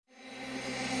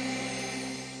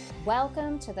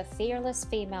Welcome to the Fearless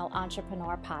Female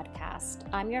Entrepreneur Podcast.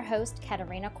 I'm your host,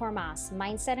 Katerina Kormas,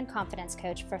 mindset and confidence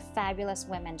coach for fabulous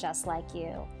women just like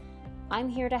you. I'm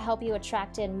here to help you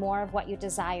attract in more of what you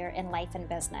desire in life and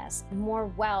business. More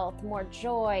wealth, more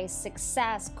joy,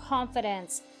 success,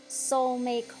 confidence,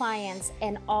 soulmate clients,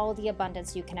 and all the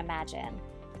abundance you can imagine.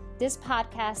 This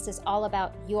podcast is all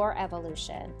about your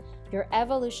evolution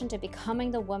to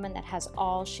becoming the woman that has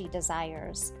all she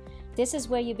desires. This is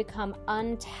where you become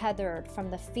untethered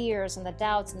from the fears and the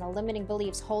doubts and the limiting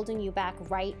beliefs holding you back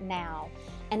right now,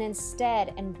 and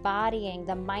instead embodying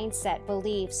the mindset,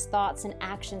 beliefs, thoughts, and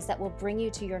actions that will bring you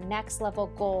to your next level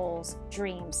goals,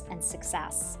 dreams, and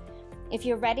success. If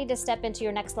you're ready to step into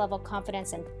your next level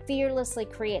confidence and fearlessly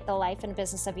create the life and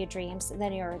business of your dreams,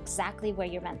 then you're exactly where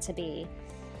you're meant to be.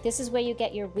 This is where you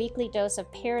get your weekly dose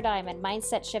of paradigm and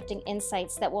mindset shifting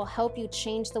insights that will help you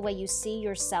change the way you see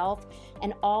yourself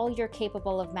and all you're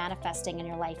capable of manifesting in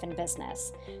your life and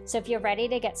business. So if you're ready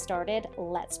to get started,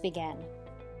 let's begin.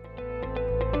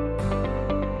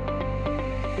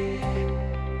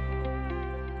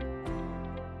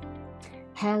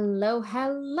 Hello.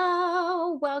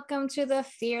 Welcome to the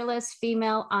Fearless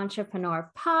Female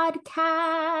Entrepreneur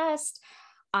Podcast.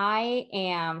 I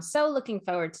am so looking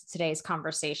forward to today's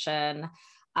conversation.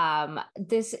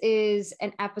 This is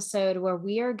an episode where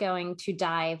we are going to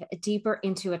dive deeper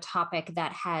into a topic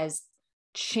that has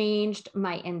changed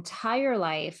my entire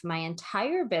life, my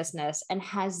entire business, and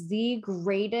has the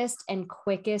greatest and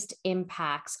quickest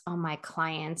impacts on my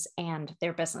clients and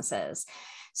their businesses.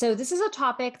 So this is a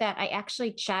topic that I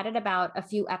actually chatted about a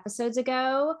few episodes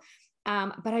ago.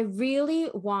 But I really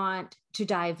want to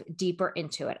dive deeper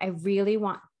into it. I really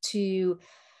want to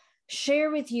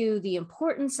share with you the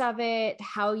importance of it,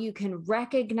 how you can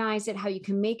recognize it, how you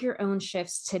can make your own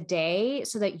shifts today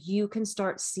so that you can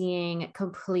start seeing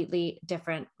completely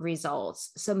different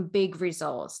results, some big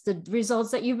results, the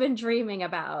results that you've been dreaming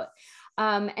about.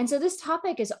 And so this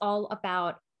topic is all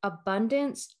about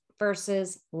abundance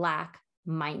versus lack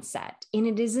mindset. And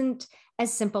it isn't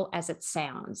as simple as it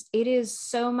sounds. It is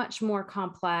so much more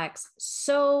complex,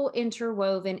 so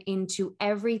interwoven into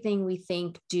everything we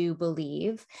think, do,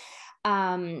 believe.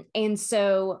 And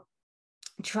so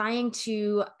trying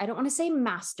to, I don't want to say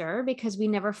master because we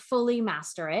never fully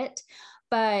master it,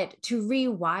 but to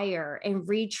rewire and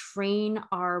retrain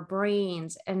our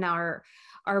brains and our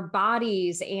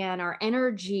bodies and our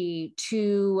energy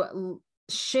to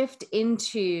shift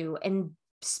into and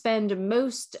spend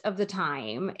most of the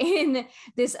time in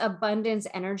this abundance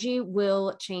energy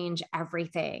will change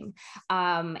everything.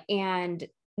 And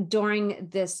during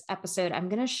this episode, I'm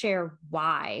going to share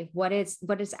what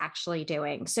it's actually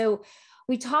doing. So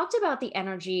we talked about the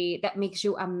energy that makes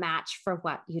you a match for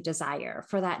what you desire,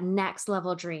 for that next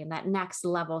level dream, that next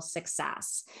level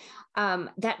success.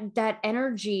 That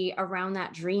energy around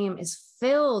that dream is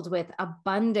filled with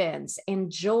abundance and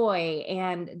joy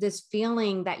and this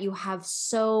feeling that you have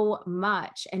so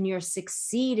much and you're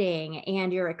succeeding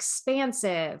and you're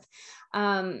expansive.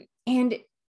 And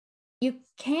you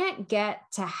can't get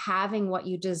to having what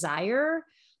you desire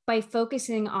by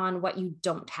focusing on what you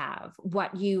don't have,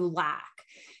 what you lack.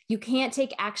 You can't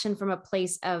take action from a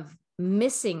place of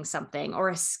missing something or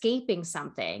escaping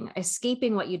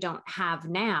what you don't have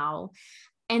now,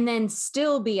 and then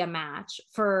still be a match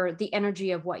for the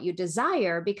energy of what you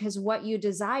desire, because what you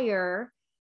desire,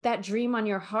 that dream on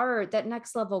your heart, that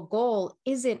next level goal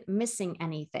isn't missing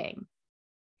anything.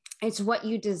 It's what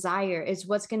you desire is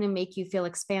what's going to make you feel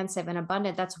expansive and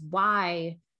abundant. That's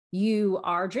why you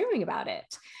are dreaming about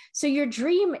it. So your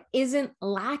dream isn't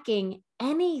lacking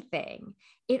anything.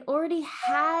 It already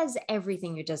has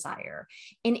everything you desire.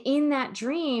 And in that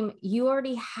dream, you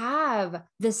already have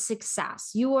the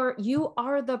success. You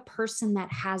are the person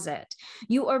that has it.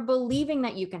 You are believing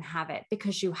that you can have it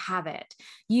because you have it.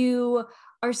 You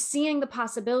are seeing the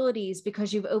possibilities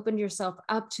because you've opened yourself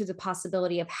up to the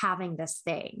possibility of having this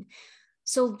thing.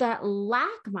 So that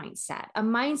lack mindset, a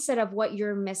mindset of what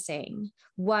you're missing,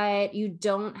 what you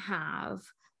don't have,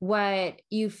 what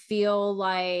you feel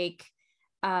like,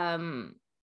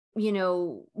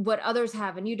 what others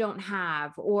have and you don't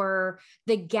have, or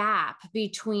the gap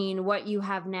between what you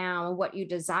have now and what you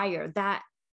desire, that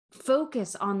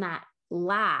focus on that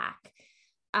lack,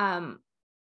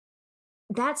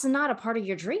 that's not a part of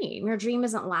your dream. Your dream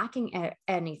isn't lacking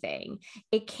anything.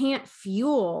 It can't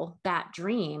fuel that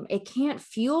dream. It can't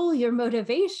fuel your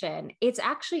motivation. It's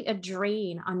actually a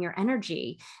drain on your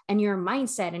energy and your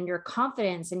mindset and your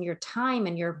confidence and your time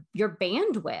and your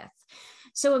bandwidth.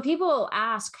 So when people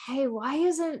ask, hey, why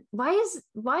is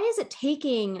it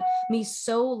taking me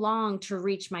so long to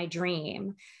reach my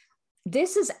dream?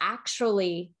 This is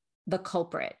actually the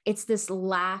culprit. It's this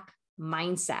lack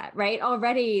mindset, right?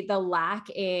 Already the lack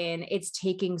in it's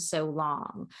taking so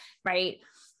long, right?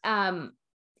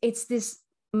 It's this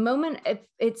moment,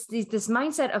 it's this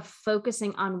mindset of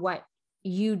focusing on what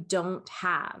you don't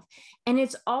have. And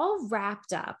it's all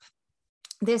wrapped up.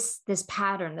 This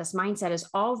pattern, this mindset is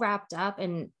all wrapped up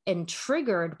and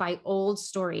triggered by old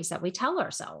stories that we tell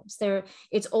ourselves.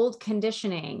 It's old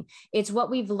conditioning. It's what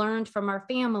we've learned from our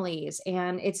families,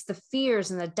 and it's the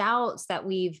fears and the doubts that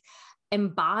we've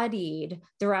embodied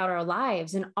throughout our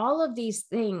lives. And all of these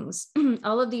things,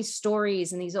 all of these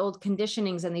stories and these old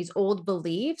conditionings and these old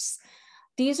beliefs,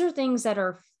 these are things that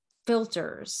are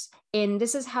filters. And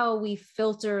this is how we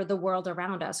filter the world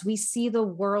around us. We see the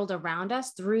world around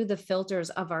us through the filters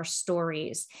of our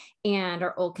stories and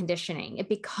our old conditioning. It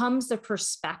becomes the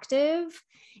perspective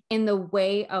in the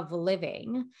way of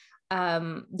living,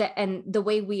 and the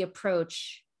way we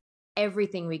approach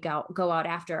everything we go out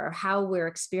after, or how we're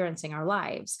experiencing our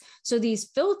lives. So these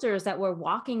filters that we're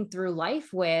walking through life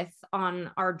with on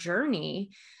our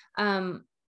journey,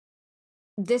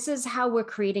 this is how we're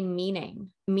creating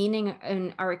meaning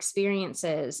in our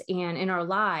experiences and in our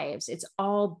lives. It's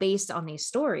all based on these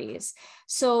stories.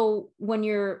 So when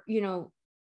you're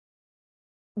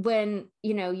leading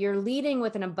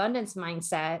with an abundance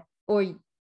mindset,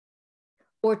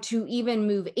 or to even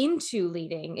move into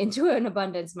leading into an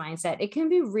abundance mindset, it can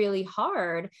be really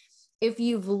hard if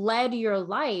you've led your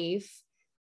life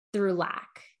through lack.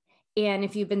 And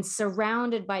if you've been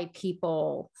surrounded by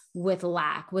people with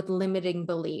lack, with limiting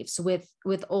beliefs, with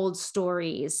old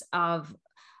stories of,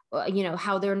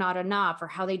 how they're not enough, or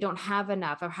how they don't have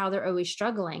enough, or how they're always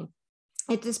struggling,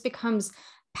 it just becomes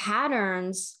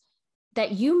patterns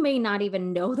that you may not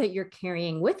even know that you're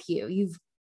carrying with you. You've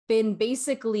been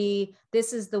basically,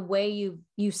 this is the way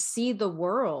you see the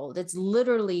world. It's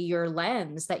literally your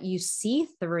lens that you see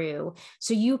through.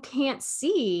 So you can't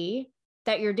see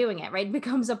that you're doing it, right? It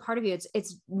becomes a part of you.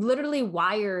 It's literally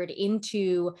wired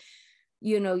into,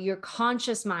 your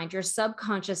conscious mind, your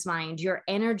subconscious mind, your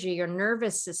energy, your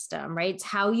nervous system, right? It's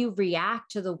how you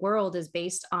react to the world is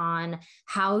based on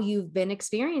how you've been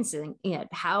experiencing it,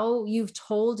 how you've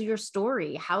told your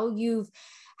story, how you've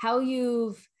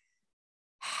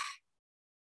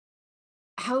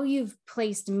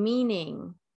placed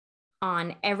meaning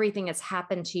on everything that's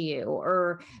happened to you,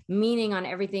 or meaning on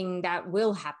everything that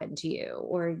will happen to you,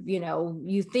 or,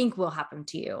 you think will happen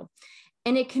to you.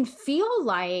 And it can feel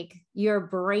like you're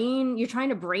trying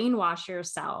to brainwash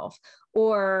yourself,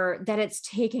 or that it's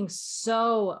taking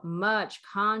so much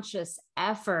conscious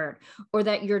effort, or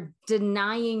that you're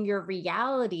denying your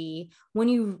reality when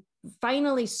you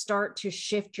finally start to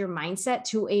shift your mindset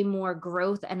to a more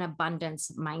growth and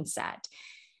abundance mindset.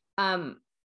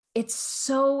 It's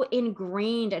so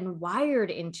ingrained and wired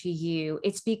into you.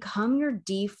 It's become your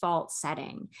default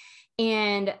setting.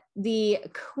 And the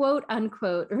quote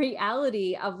unquote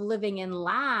reality of living in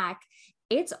lack,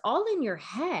 it's all in your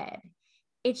head.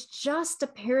 It's just a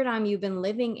paradigm you've been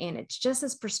living in. It's just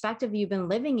this perspective you've been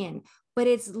living in, but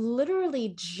it's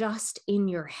literally just in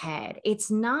your head.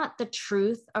 It's not the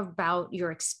truth about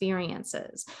your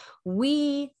experiences.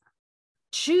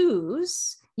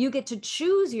 You get to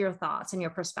choose your thoughts and your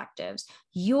perspectives.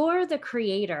 You're the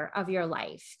creator of your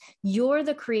life. You're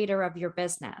the creator of your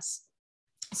business.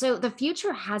 So the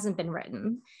future hasn't been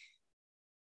written.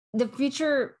 The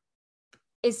future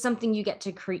is something you get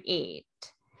to create.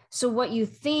 So what you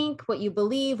think, what you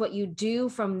believe, what you do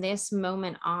from this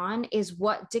moment on is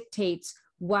what dictates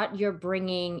what you're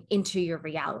bringing into your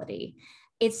reality.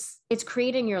 It's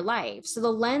creating your life. So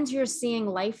the lens you're seeing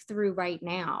life through right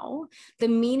now, the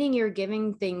meaning you're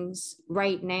giving things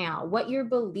right now, what you're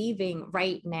believing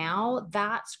right now,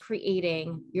 that's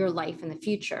creating your life in the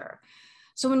future.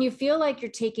 So when you feel like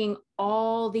you're taking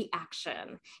all the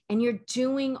action and you're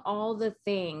doing all the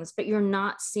things, but you're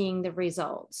not seeing the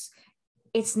results,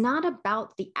 it's not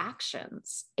about the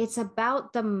actions. It's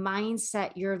about the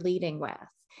mindset you're leading with.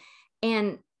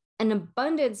 And an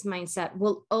abundance mindset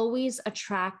will always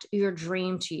attract your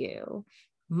dream to you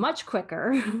much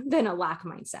quicker than a lack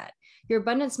mindset. Your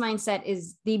abundance mindset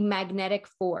is the magnetic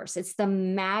force. It's the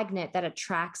magnet that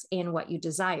attracts in what you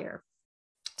desire.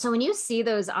 So when you see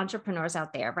those entrepreneurs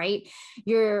out there, right,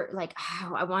 you're like,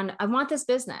 oh, I want this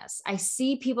business. I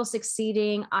see people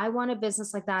succeeding. I want a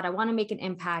business like that. I want to make an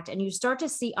impact. And you start to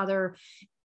see other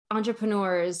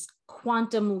entrepreneurs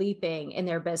quantum leaping in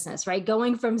their business, right?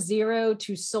 Going from zero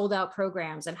to sold out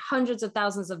programs and hundreds of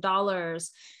thousands of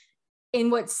dollars in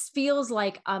what feels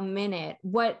like a minute.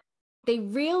 What they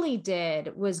really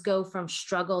did was go from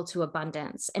struggle to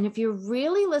abundance. And if you're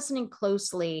really listening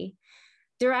closely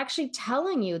they're actually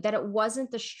telling you that it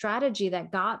wasn't the strategy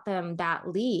that got them that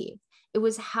lead. It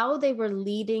was how they were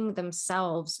leading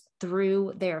themselves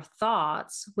through their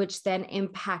thoughts, which then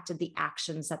impacted the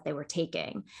actions that they were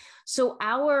taking. So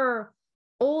our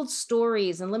old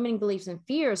stories and limiting beliefs and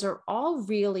fears are all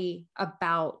really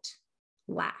about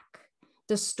lack.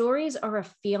 The stories are a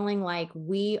feeling like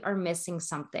we are missing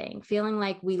something, feeling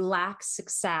like we lack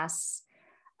success,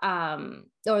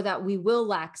 or that we will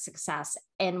lack success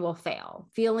and will fail,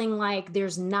 feeling like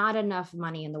there's not enough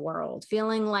money in the world,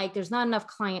 feeling like there's not enough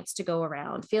clients to go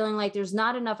around, feeling like there's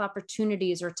not enough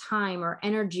opportunities or time or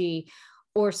energy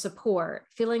or support,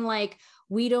 feeling like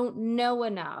we don't know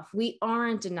enough, we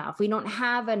aren't enough, we don't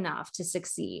have enough to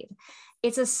succeed.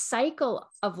 It's a cycle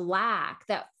of lack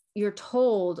that you've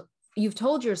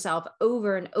told yourself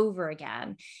over and over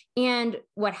again. And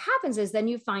what happens is then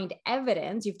you find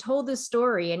evidence. You've told this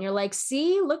story and you're like,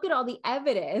 see, look at all the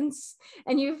evidence.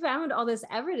 And you found all this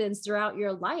evidence throughout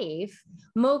your life,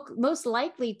 most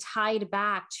likely tied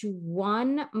back to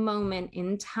one moment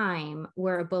in time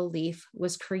where a belief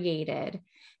was created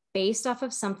based off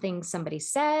of something somebody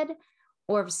said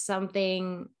or of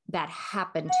something that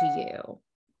happened to you.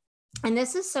 And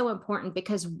this is so important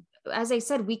because, as I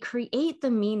said, we create the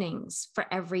meanings for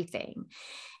everything.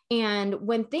 And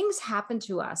when things happen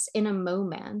to us in a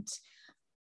moment,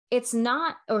 it's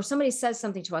not, or somebody says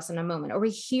something to us in a moment, or we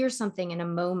hear something in a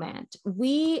moment,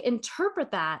 we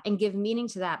interpret that and give meaning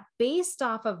to that based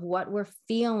off of what we're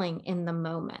feeling in the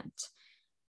moment,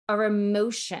 our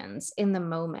emotions in the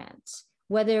moment,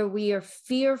 whether we are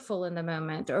fearful in the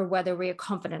moment or whether we are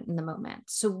confident in the moment.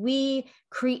 So we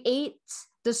create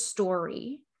the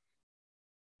story,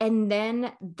 and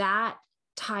then that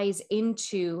ties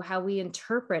into how we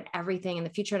interpret everything in the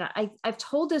future. And I've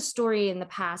told this story in the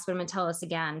past, but I'm going to tell this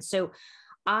again. So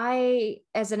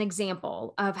as an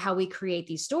example of how we create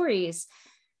these stories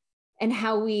and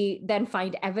how we then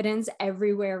find evidence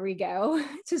everywhere we go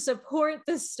to support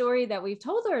the story that we've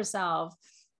told ourselves.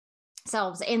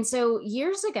 And so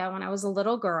years ago, when I was a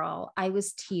little girl, I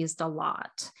was teased a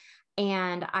lot.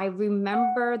 And I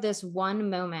remember this one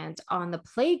moment on the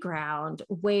playground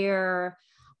where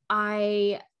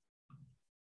I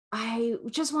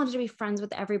just wanted to be friends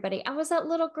with everybody. I was that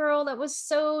little girl that was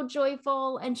so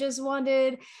joyful and just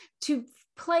wanted to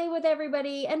play with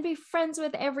everybody and be friends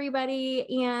with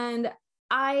everybody. And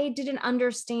I didn't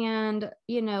understand,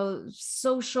 I didn't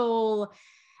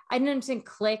understand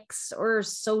cliques or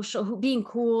social, being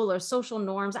cool or social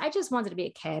norms. I just wanted to be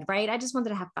a kid, right? I just wanted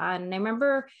to have fun. And I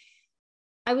remember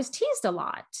I was teased a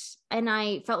lot and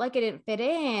I felt like I didn't fit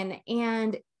in.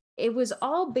 And it was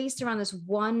all based around this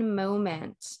one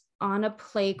moment on a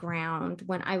playground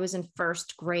when I was in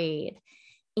first grade.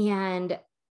 And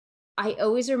I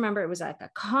always remember it was like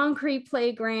a concrete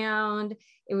playground.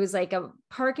 It was like a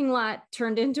parking lot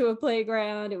turned into a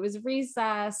playground. It was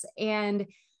recess. And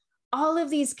all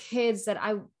of these kids that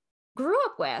I grew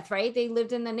up with, right? They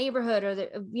lived in the neighborhood, or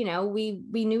we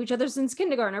knew each other since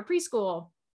kindergarten or preschool.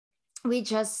 We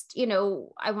just,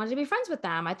 I wanted to be friends with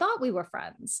them. I thought we were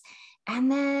friends.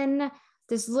 And then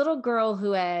this little girl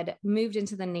who had moved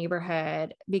into the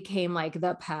neighborhood became like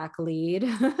the pack lead.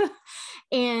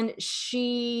 And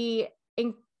she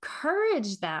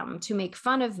encouraged them to make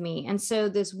fun of me. And so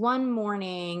this one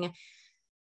morning,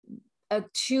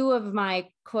 two of my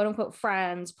quote unquote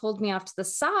friends pulled me off to the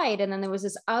side. And then there was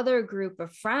this other group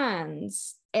of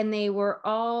friends, and they were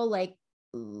all like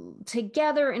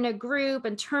together in a group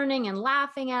and turning and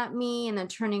laughing at me and then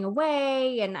turning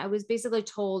away. And I was basically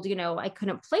told, I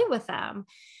couldn't play with them.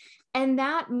 And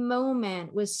that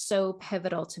moment was so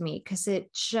pivotal to me because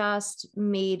it just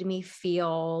made me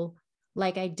feel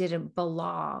like I didn't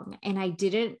belong. And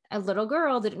a little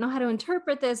girl didn't know how to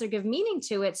interpret this or give meaning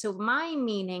to it. So my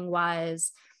meaning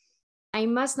was, I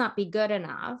must not be good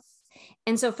enough.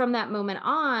 And so from that moment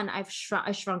on, I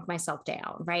shrunk myself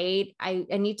down, right? I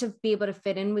need to be able to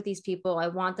fit in with these people. I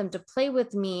want them to play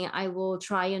with me. I will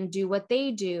try and do what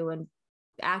they do and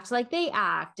act like they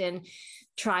act and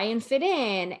try and fit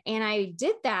in. And I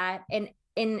did that. And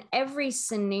in every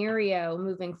scenario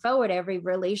moving forward, every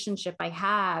relationship I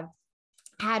had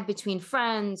between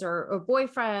friends or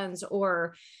boyfriends,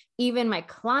 or even my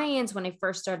clients, when I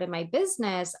first started my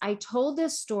business, I told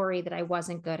this story that I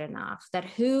wasn't good enough, that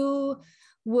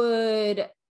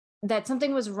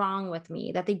something was wrong with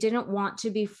me, that they didn't want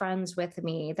to be friends with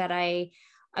me, that I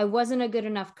wasn't a good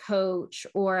enough coach,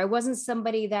 or I wasn't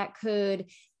somebody that could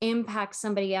impact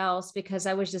somebody else because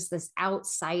I was just this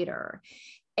outsider.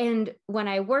 And when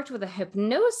I worked with a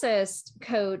hypnosis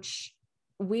coach,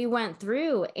 we went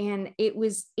through, and it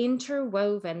was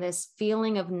interwoven, this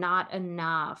feeling of not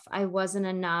enough. I wasn't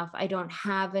enough. I don't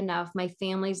have enough. My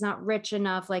family's not rich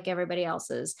enough like everybody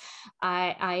else's.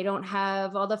 I don't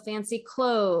have all the fancy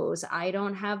clothes. I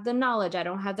don't have the knowledge. I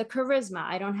don't have the charisma.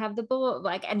 I don't have the,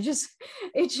 like, and just,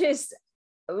 it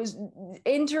was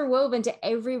interwoven to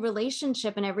every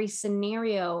relationship and every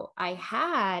scenario I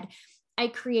had. I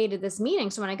created this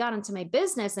meaning. So when I got into my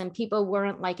business and people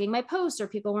weren't liking my posts or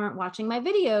people weren't watching my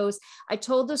videos, I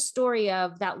told the story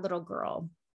of that little girl.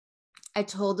 I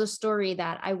told the story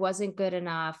that I wasn't good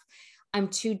enough. I'm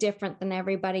too different than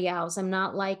everybody else. I'm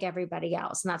not like everybody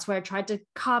else. And that's where I tried to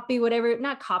copy whatever,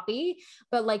 not copy,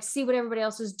 but like see what everybody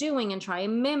else is doing and try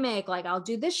and mimic. Like, I'll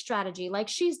do this strategy like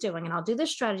she's doing, and I'll do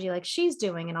this strategy like she's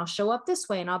doing, and I'll show up this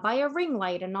way, and I'll buy a ring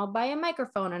light, and I'll buy a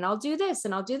microphone, and I'll do this,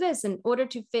 and I'll do this in order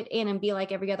to fit in and be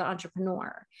like every other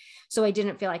entrepreneur. So I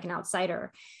didn't feel like an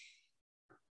outsider.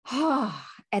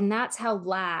 And that's how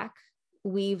lack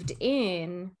weaved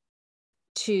in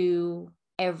to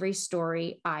every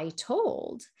story I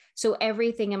told. So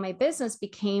everything in my business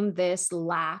became this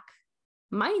lack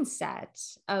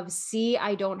mindset of, see,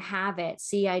 I don't have it.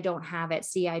 See, I don't have it.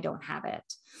 See, I don't have it.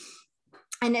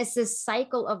 And it's this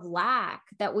cycle of lack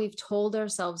that we've told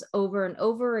ourselves over and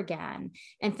over again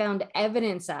and found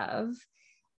evidence of.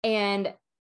 And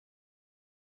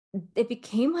it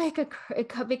becomes like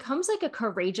a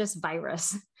courageous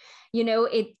virus.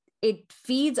 It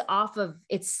feeds off of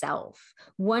itself.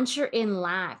 Once you're in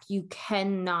lack, you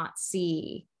cannot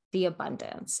see the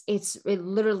abundance. It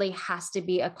literally has to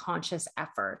be a conscious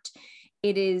effort.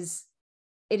 It is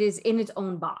in its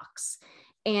own box.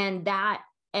 And that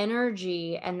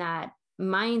energy and that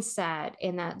mindset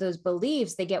and those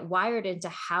beliefs, they get wired into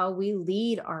how we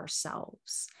lead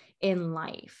ourselves in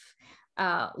life.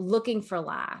 Looking for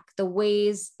lack, the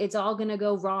ways it's all going to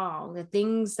go wrong, the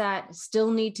things that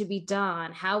still need to be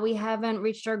done, how we haven't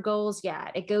reached our goals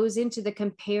yet. It goes into the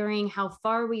comparing how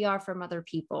far we are from other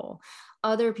people.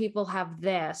 Other people have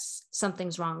this,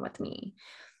 something's wrong with me.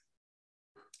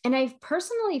 And I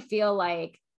personally feel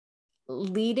like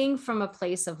leading from a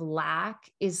place of lack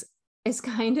is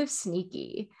kind of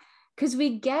sneaky, because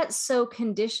we get so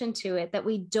conditioned to it that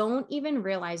we don't even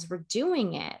realize we're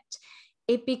doing it.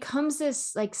 It becomes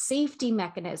this like safety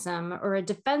mechanism or a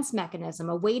defense mechanism,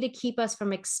 a way to keep us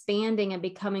from expanding and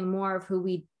becoming more of who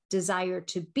we desire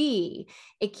to be.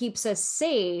 It keeps us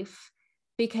safe,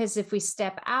 because if we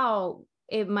step out,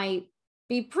 it might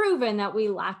be proven that we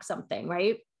lack something,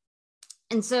 right?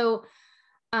 And so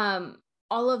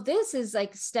all of this is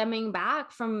like stemming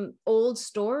back from old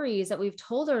stories that we've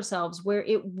told ourselves where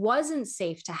it wasn't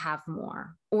safe to have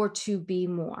more or to be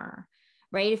more.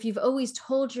 Right? If you've always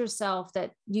told yourself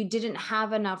that you didn't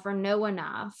have enough or know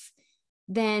enough,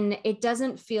 then it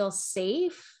doesn't feel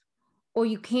safe, or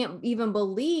you can't even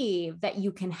believe that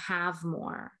you can have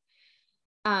more.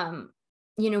 More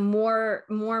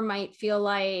might feel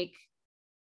like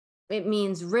it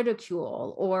means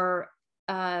ridicule or,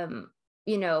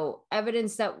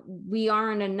 evidence that we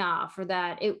aren't enough, or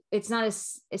that it's not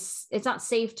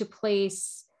safe to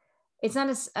place. It's not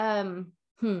as,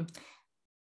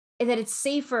 that it's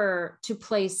safer to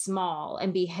play small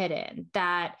and be hidden,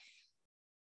 that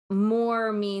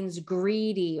more means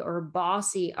greedy or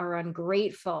bossy or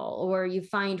ungrateful, or you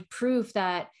find proof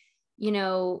that,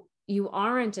 you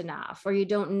aren't enough or you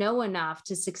don't know enough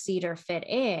to succeed or fit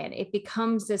in. It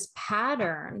becomes this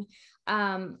pattern.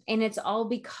 And it's all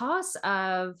because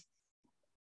of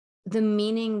the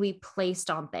meaning we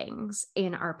placed on things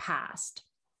in our past.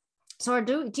 So our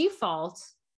default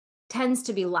tends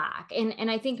to be lack. And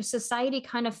I think society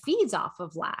kind of feeds off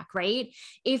of lack, right?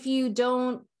 If you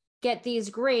don't get these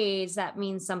grades, that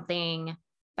means something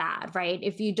bad, right?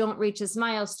 If you don't reach this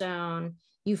milestone,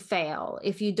 you fail.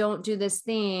 If you don't do this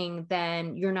thing,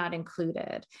 then you're not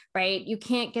included, right? You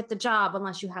can't get the job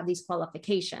unless you have these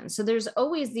qualifications. So there's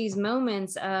always these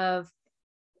moments of,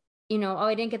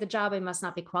 I didn't get the job, I must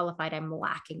not be qualified. I'm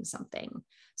lacking something.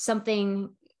 Something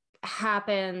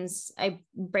happens, I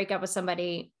break up with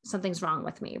somebody, something's wrong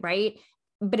with me, right?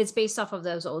 But it's based off of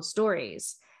those old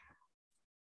stories.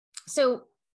 So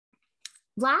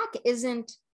lack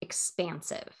isn't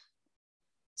expansive.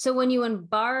 So when you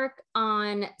embark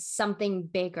on something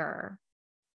bigger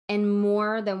and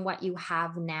more than what you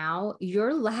have now,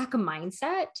 your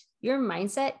mindset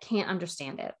can't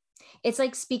understand it. It's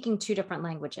like speaking two different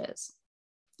languages.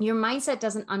 Your mindset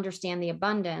doesn't understand the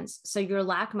abundance. So your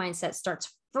lack mindset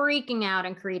starts freaking out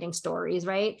and creating stories,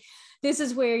 right? This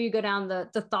is where you go down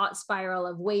the thought spiral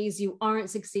of ways you aren't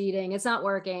succeeding, it's not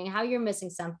working, how you're missing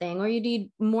something, or you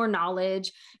need more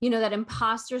knowledge. That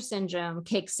imposter syndrome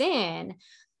kicks in.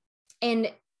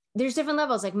 And there's different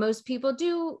levels. Like most people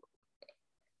do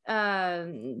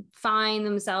find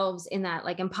themselves in that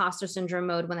like imposter syndrome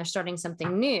mode when they're starting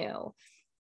something new.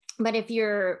 But if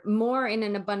you're more in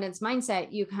an abundance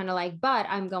mindset, you kind of like, but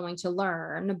I'm going to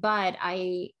learn, but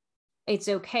it's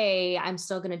okay. I'm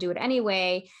still going to do it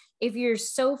anyway. If you're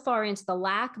so far into the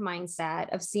lack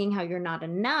mindset of seeing how you're not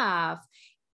enough,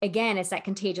 again, it's that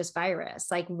contagious virus.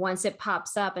 Like once it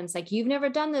pops up and it's like, you've never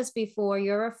done this before,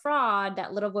 you're a fraud.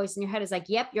 That little voice in your head is like,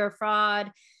 yep, you're a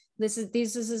fraud. This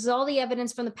is all the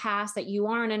evidence from the past that you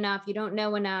aren't enough. You don't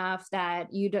know enough, that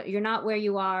you're not where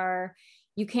you are.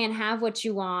 You can't have what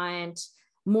you want.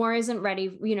 More isn't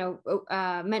ready,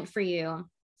 meant for you.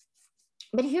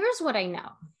 But here's what I know.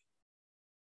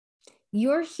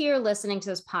 You're here listening to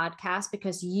this podcast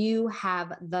because you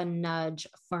have the nudge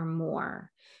for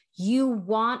more. You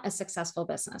want a successful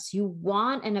business. You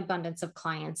want an abundance of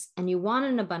clients and you want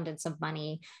an abundance of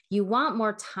money. You want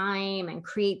more time and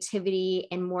creativity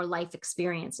and more life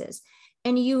experiences.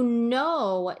 And you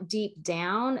know deep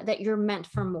down that you're meant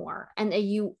for more and that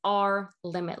you are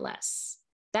limitless.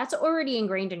 That's already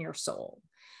ingrained in your soul.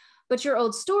 But your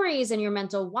old stories and your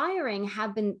mental wiring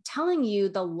have been telling you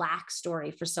the lack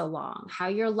story for so long, how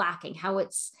you're lacking, how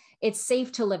it's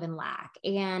safe to live in lack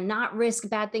and not risk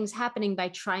bad things happening by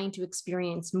trying to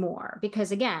experience more.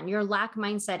 Because again, your lack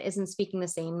mindset isn't speaking the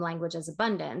same language as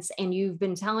abundance. And you've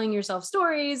been telling yourself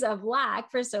stories of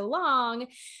lack for so long,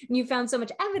 and you found so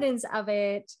much evidence of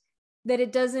it that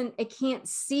it can't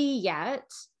see yet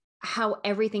how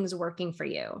everything's working for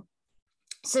you.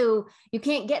 So you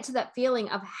can't get to that feeling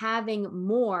of having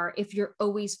more if you're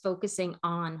always focusing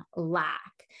on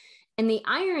lack. And the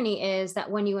irony is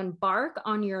that when you embark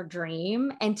on your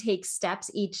dream and take steps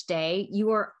each day,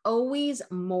 you are always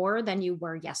more than you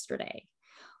were yesterday.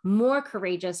 More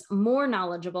courageous, more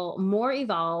knowledgeable, more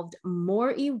evolved, more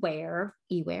aware,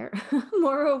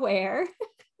 more aware.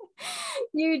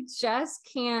 You just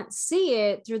can't see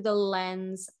it through the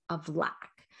lens of lack.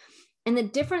 And the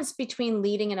difference between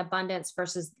leading in abundance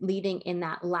versus leading in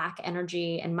that lack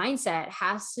energy and mindset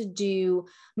has to do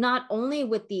not only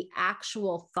with the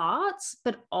actual thoughts,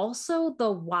 but also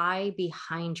the why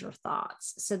behind your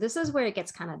thoughts. So this is where it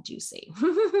gets kind of juicy.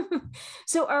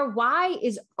 So our why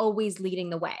is always leading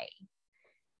the way.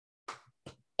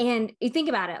 And you think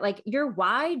about it, like your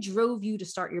why drove you to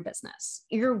start your business.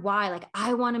 Your why, like,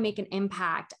 I want to make an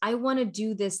impact. I want to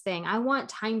do this thing. I want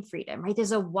time freedom, right?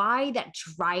 There's a why that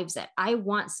drives it. I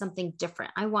want something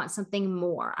different. I want something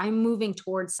more. I'm moving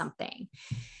towards something.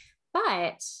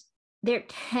 But there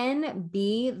can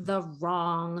be the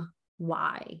wrong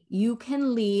why. You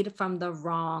can lead from the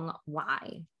wrong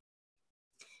why.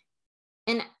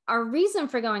 And our reason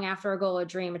for going after a goal or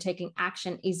dream or taking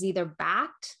action is either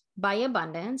backed by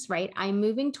abundance, right? I'm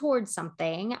moving towards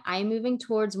something. I'm moving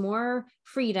towards more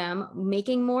freedom,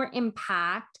 making more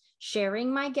impact,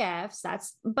 sharing my gifts.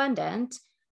 That's abundant,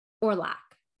 or lack.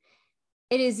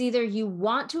 It is either you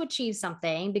want to achieve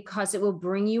something because it will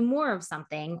bring you more of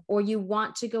something, or you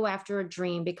want to go after a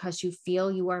dream because you feel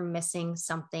you are missing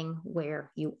something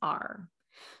where you are.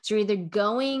 So you're either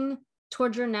going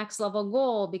towards your next level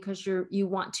goal because you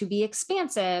want to be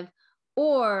expansive,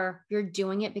 or you're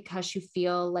doing it because you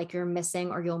feel like you're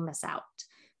missing or you'll miss out.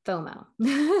 FOMO.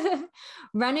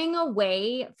 Running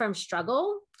away from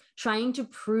struggle, trying to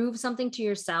prove something to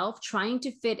yourself, trying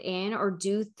to fit in or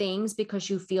do things because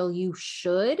you feel you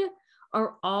should,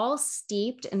 are all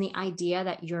steeped in the idea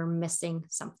that you're missing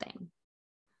something.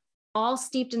 All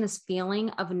steeped in this feeling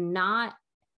of not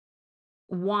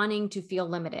wanting to feel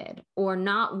limited or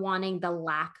not wanting the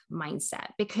lack mindset,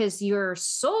 because your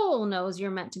soul knows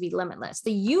you're meant to be limitless.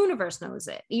 The universe knows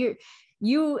it.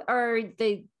 You are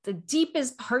the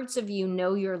deepest parts of you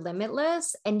know you're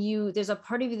limitless. And there's a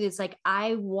part of you that's like,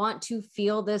 I want to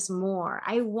feel this more.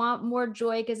 I want more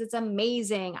joy because it's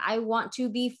amazing. I want to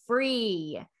be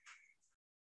free.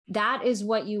 That is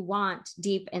what you want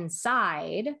deep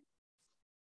inside.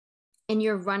 And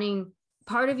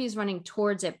part of you is running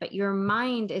towards it, but your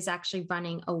mind is actually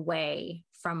running away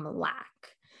from lack.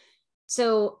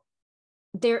 So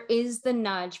there is the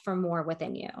nudge for more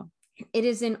within you. It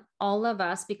is in all of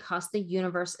us because the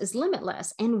universe is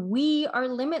limitless and we are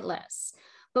limitless.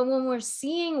 But when we're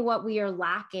seeing what we are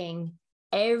lacking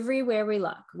everywhere we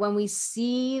look, when we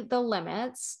see the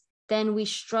limits, then we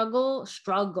struggle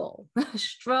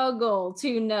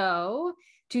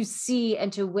to see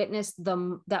and to witness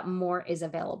that more is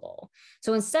available.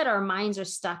 So instead, our minds are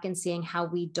stuck in seeing how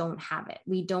we don't have it.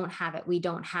 We don't have it. We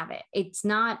don't have it. It's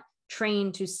not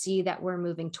trained to see that we're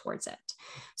moving towards it.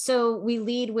 So we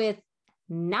lead with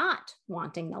not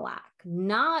wanting the lack,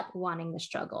 not wanting the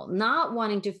struggle, not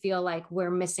wanting to feel like we're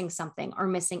missing something or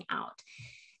missing out.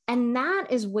 And that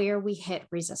is where we hit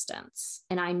resistance.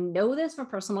 And I know this from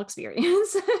personal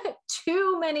experience,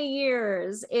 too many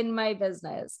years in my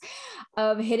business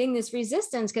of hitting this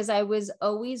resistance because I was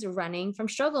always running from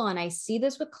struggle. And I see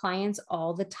this with clients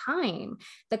all the time.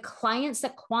 The clients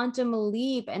that quantum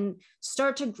leap and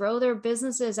start to grow their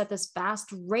businesses at this fast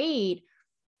rate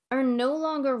are no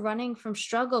longer running from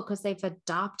struggle because they've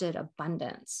adopted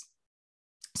abundance.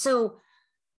 So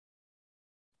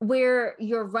where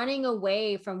you're running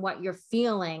away from what you're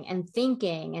feeling and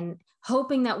thinking and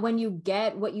hoping that when you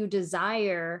get what you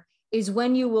desire is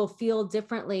when you will feel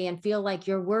differently and feel like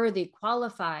you're worthy,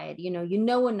 qualified, you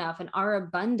know enough and are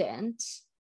abundant,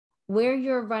 where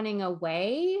you're running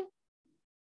away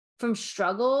from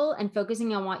struggle and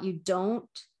focusing on what you don't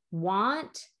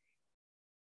want,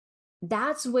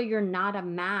 that's where you're not a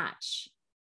match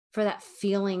for that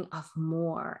feeling of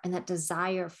more and that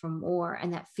desire for more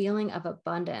and that feeling of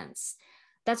abundance.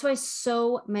 That's why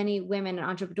so many women and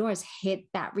entrepreneurs hit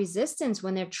that resistance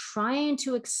when they're trying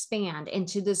to expand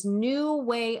into this new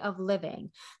way of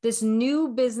living, this new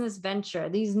business venture,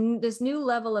 this new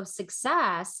level of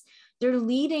success. They're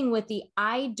leading with the,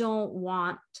 I don't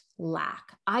want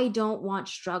lack. I don't want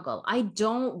struggle. I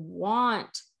don't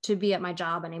want to be at my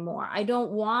job anymore. I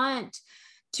don't want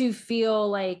to feel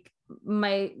like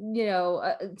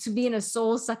to be in a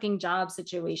soul-sucking job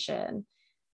situation.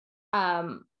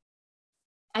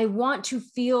 I want to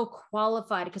feel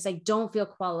qualified because I don't feel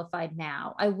qualified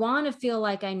now. I want to feel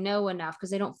like I know enough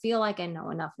because I don't feel like I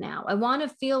know enough now. I want to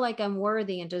feel like I'm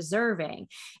worthy and deserving.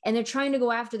 And they're trying to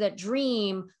go after that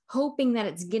dream, hoping that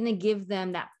it's going to give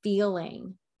them that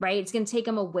feeling, right? It's going to take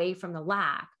them away from the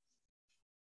lack.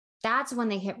 That's when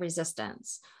they hit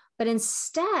resistance. But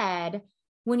instead,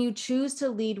 when you choose to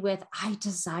lead with, I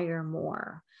desire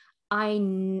more,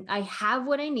 I have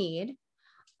what I need,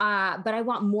 but I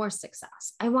want more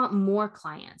success. I want more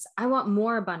clients. I want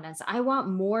more abundance. I want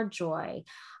more joy.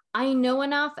 I know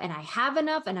enough and I have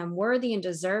enough and I'm worthy and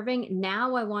deserving.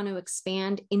 Now I want to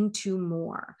expand into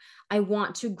more. I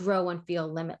want to grow and feel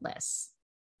limitless.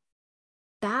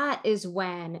 That is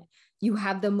when you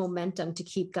have the momentum to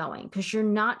keep going because you're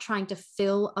not trying to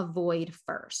fill a void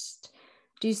first.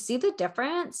 Do you see the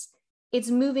difference?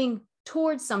 It's moving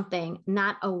towards something,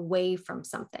 not away from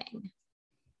something.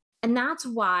 And that's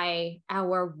why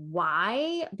our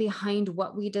why behind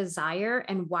what we desire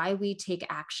and why we take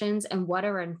actions and what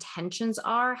our intentions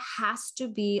are has to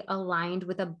be aligned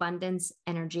with abundance,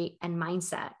 energy, and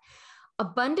mindset.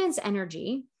 Abundance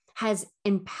energy has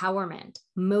empowerment,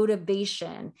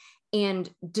 motivation, and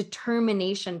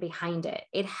determination behind it.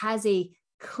 It has a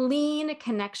clean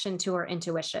connection to our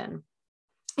intuition.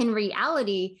 In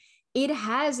reality, it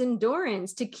has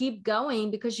endurance to keep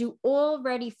going because you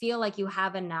already feel like you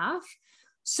have enough.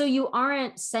 So you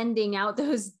aren't sending out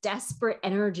those desperate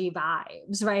energy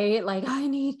vibes, right? Like, I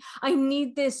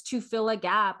need this to fill a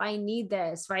gap. I need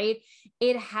this, right?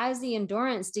 It has the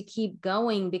endurance to keep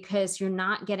going because you're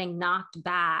not getting knocked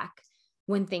back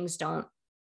when things don't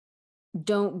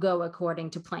go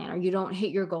according to plan or you don't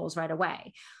hit your goals right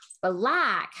away. But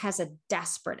lack has a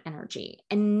desperate energy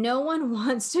and no one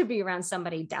wants to be around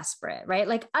somebody desperate, right?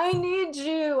 Like, I need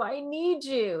you. I need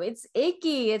you. It's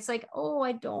icky. It's like, oh,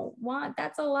 I don't want,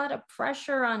 that's a lot of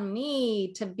pressure on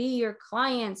me to be your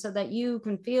client so that you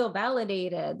can feel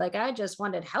validated. Like, I just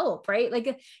wanted help, right? Like,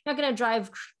 you're not going to drive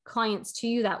clients to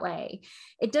you that way.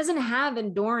 It doesn't have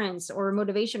endurance or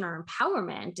motivation or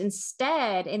empowerment.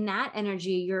 Instead, in that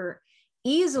energy, you're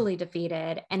easily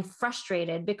defeated and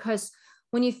frustrated because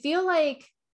when you feel like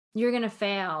you're going to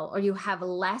fail or you have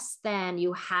less than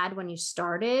you had when you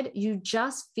started, you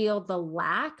just feel the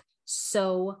lack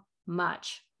so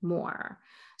much more.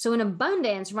 So in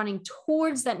abundance, running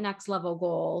towards that next level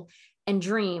goal and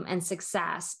dream and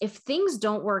success, if things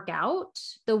don't work out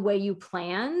the way you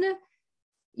planned,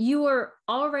 you are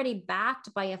already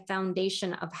backed by a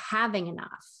foundation of having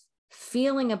enough,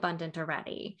 feeling abundant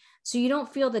already. So you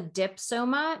don't feel the dip so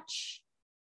much.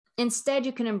 Instead,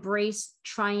 you can embrace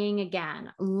trying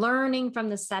again, learning from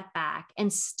the setback,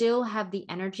 and still have the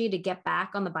energy to get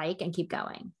back on the bike and keep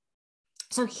going.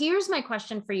 So here's my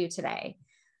question for you today.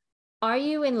 Are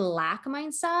you in lack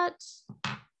mindset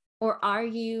or are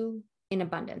you in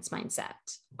abundance mindset?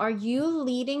 Are you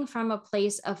leading from a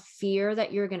place of fear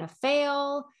that you're going to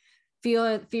fail,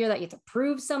 fear that you have to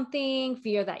prove something,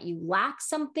 fear that you lack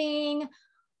something?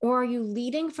 Or are you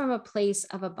leading from a place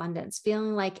of abundance,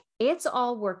 feeling like it's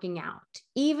all working out?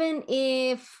 Even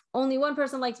if only one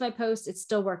person likes my post, it's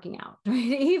still working out, right?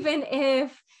 Even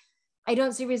if I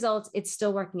don't see results, it's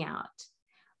still working out.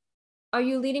 Are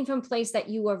you leading from a place that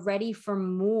you are ready for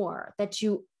more, that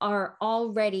you are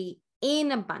already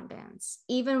in abundance,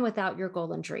 even without your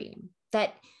goal and dream,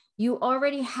 that you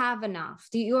already have enough,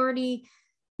 that you already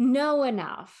know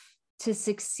enough to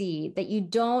succeed, that you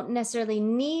don't necessarily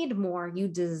need more, you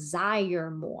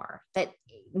desire more, that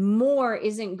more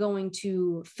isn't going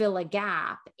to fill a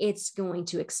gap, it's going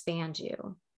to expand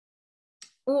you?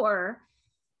 Or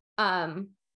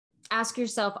ask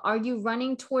yourself, are you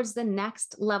running towards the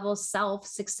next level self,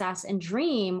 success, and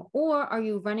dream? Or are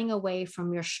you running away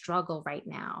from your struggle right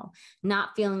now, not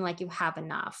feeling like you have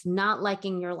enough, not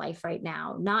liking your life right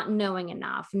now, not knowing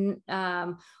enough,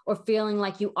 or feeling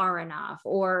like you are enough,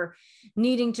 or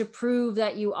needing to prove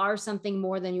that you are something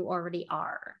more than you already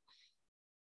are?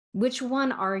 Which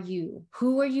one are you?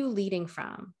 Who are you leading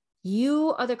from?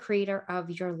 You are the creator of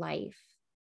your life.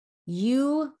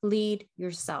 You lead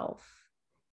yourself.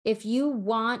 If you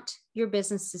want your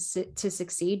business to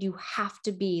succeed, you have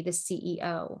to be the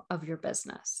CEO of your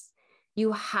business.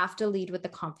 You have to lead with the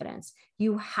confidence.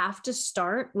 You have to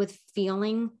start with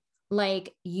feeling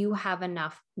like you have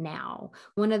enough now.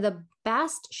 One of the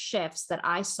best shifts that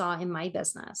I saw in my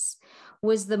business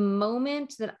was the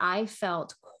moment that I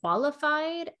felt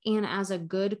qualified and as a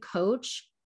good coach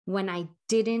when I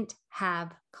didn't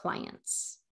have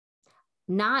clients.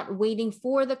 Not waiting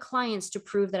for the clients to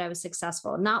prove that I was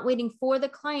successful, not waiting for the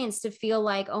clients to feel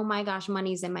like, oh my gosh,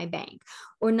 money's in my bank,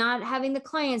 or not having the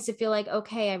clients to feel like,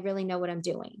 okay, I really know what I'm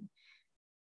doing.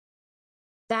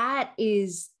 That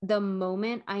is the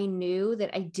moment I knew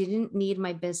that I didn't need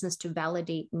my business to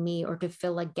validate me or to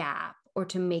fill a gap or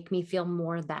to make me feel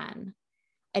more than.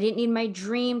 I didn't need my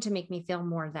dream to make me feel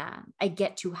more than. I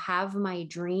get to have my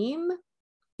dream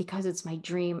because it's my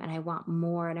dream and I want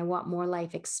more, and I want more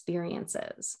life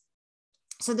experiences.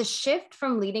 So the shift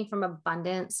from leading from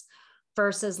abundance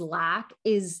versus lack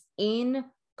is in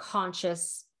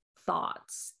conscious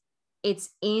thoughts.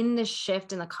 It's in the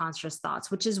shift in the conscious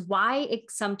thoughts, which is why it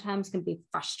sometimes can be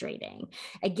frustrating.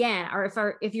 Again,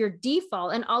 or if your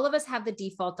default, and all of us have the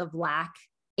default of lack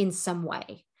in some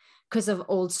way because of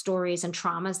old stories and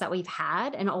traumas that we've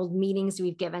had and old meanings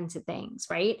we've given to things,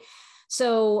 right?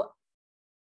 So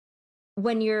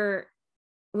when you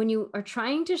are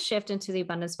trying to shift into the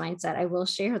abundance mindset, I will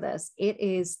share this. It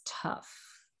is tough.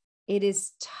 It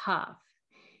is tough.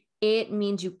 It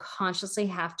means you consciously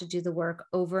have to do the work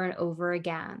over and over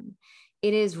again.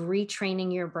 It is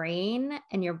retraining your brain,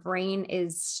 and your brain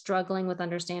is struggling with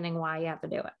understanding why you have to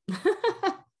do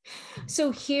it.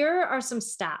 So here are some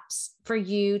steps for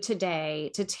you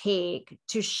today to take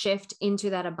to shift into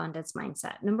that abundance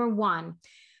mindset. Number one,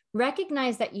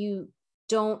 recognize that you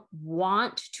don't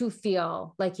want to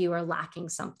feel like you are lacking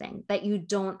something, that you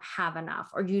don't have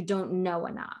enough, or you don't know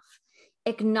enough.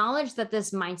 Acknowledge that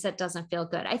this mindset doesn't feel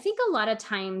good. I think a lot of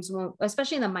times,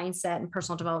 especially in the mindset and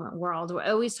personal development world, we're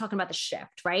always talking about the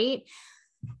shift, right?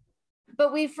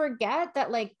 But we forget that,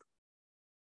 like,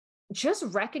 just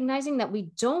recognizing that we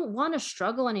don't want to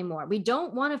struggle anymore. We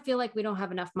don't want to feel like we don't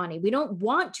have enough money. We don't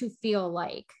want to feel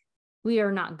like we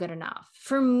are not good enough.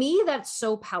 For me, that's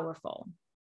so powerful.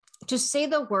 To say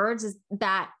the words is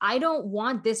that I don't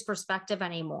want this perspective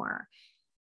anymore.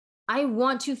 I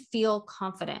want to feel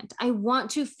confident. I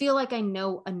want to feel like I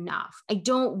know enough. I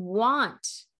don't want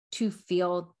to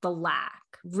feel the lack.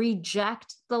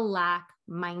 Reject the lack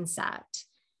mindset.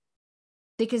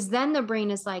 Because then the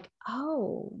brain is like,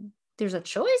 oh, there's a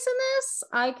choice in this.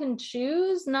 I can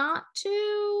choose not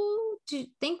to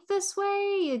think this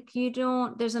way.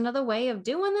 There's another way of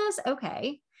doing this.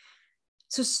 Okay.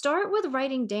 So start with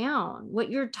writing down what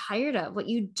you're tired of, what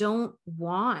you don't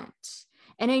want.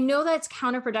 And I know that's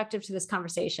counterproductive to this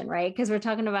conversation, right? Because we're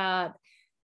talking about,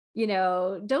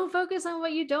 don't focus on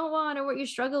what you don't want or what your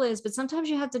struggle is, but sometimes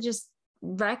you have to just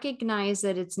recognize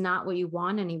that it's not what you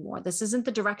want anymore. This isn't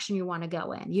the direction you want to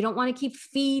go in. You don't want to keep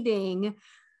feeding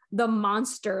the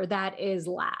monster that is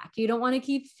lack. You don't want to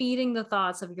keep feeding the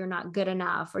thoughts of you're not good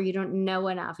enough, or you don't know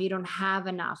enough, you don't have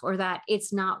enough, or that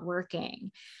it's not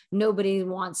working. Nobody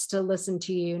wants to listen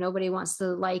to you. Nobody wants to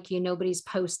like you. Nobody's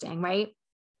posting, right?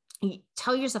 You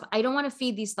tell yourself, I don't want to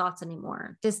feed these thoughts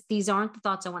anymore. These aren't the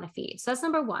thoughts I want to feed. So that's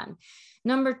number one.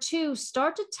 Number two,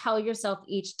 start to tell yourself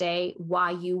each day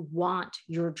why you want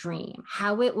your dream,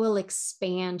 how it will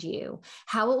expand you,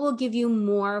 how it will give you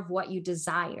more of what you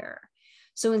desire.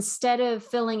 So instead of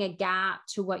filling a gap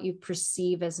to what you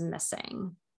perceive as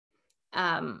missing,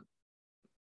 and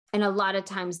a lot of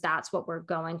times that's what we're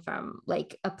going from,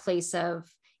 like a place of,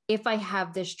 if I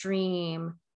have this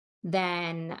dream,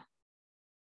 then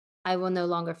I will no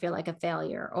longer feel like a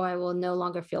failure, or I will no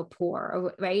longer feel poor,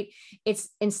 or, right? It's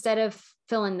instead of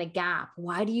fill in the gap,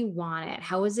 why do you want it?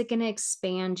 How is it going to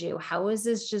expand you? How is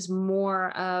this just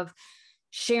more of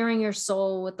sharing your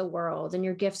soul with the world and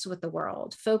your gifts with the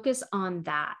world? Focus on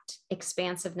that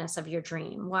expansiveness of your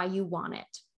dream, why you want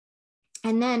it.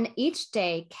 And then each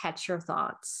day, catch your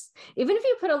thoughts. Even if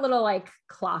you put a little like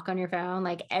clock on your phone,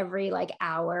 like every like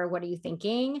hour, what are you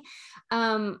thinking?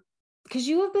 Because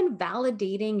you have been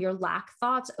validating your lack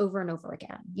thoughts over and over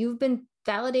again. You've been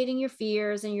validating your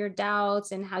fears and your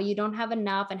doubts and how you don't have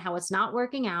enough and how it's not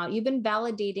working out. You've been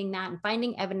validating that and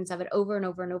finding evidence of it over and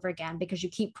over and over again because you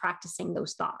keep practicing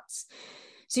those thoughts.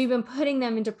 So you've been putting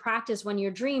them into practice when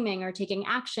you're dreaming or taking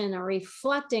action or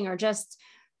reflecting or just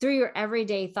through your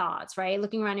everyday thoughts, right?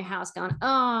 Looking around your house going,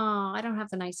 oh, I don't have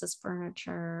the nicest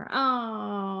furniture.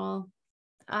 Oh,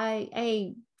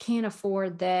 I can't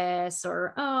afford this,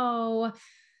 or, oh,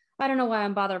 I don't know why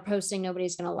I'm bothered posting.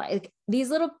 Nobody's going to like these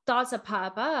little thoughts that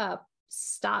pop up.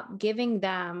 Stop giving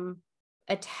them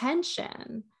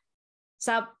attention.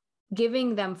 Stop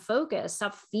giving them focus.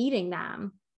 Stop feeding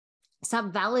them.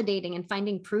 Stop validating and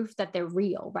finding proof that they're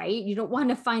real, right? You don't want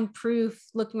to find proof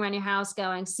looking around your house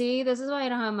going, see, this is why I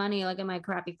don't have money. Look at my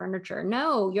crappy furniture.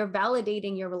 No, you're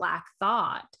validating your lack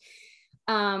thought.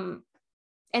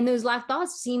 And those lack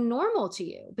thoughts seem normal to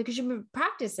you because you've been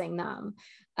practicing them.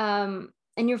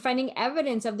 And you're finding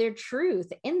evidence of their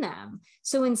truth in them.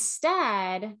 So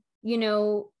instead,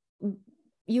 you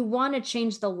want to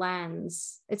change the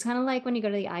lens. It's kind of like when you go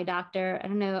to the eye doctor. I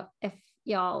don't know if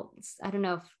y'all go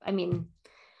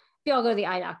to the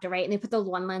eye doctor, right? And they put the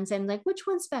one lens in, like, which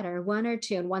one's better, one or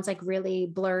two? And one's like really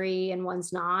blurry and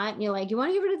one's not. And you're like, you want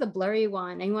to get rid of the blurry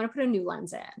one and you want to put a new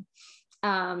lens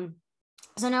in.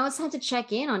 So now it's time to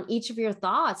check in on each of your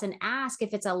thoughts and ask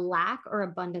if it's a lack or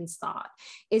abundance thought.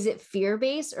 Is it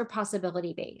fear-based or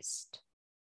possibility-based?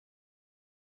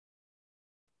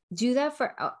 Do that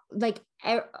for like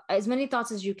as many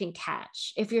thoughts as you can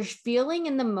catch. If you're feeling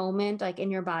in the moment, like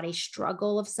in your body,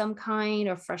 struggle of some kind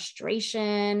or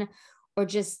frustration or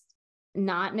just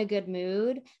not in a good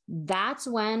mood, that's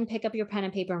when pick up your pen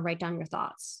and paper and write down your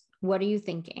thoughts. What are you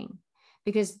thinking?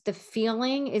 Because the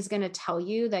feeling is going to tell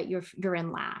you that you're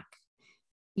in lack.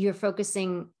 You're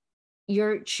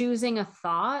choosing a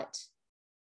thought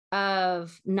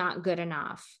of not good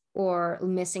enough or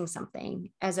missing something,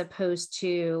 as opposed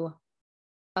to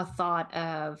a thought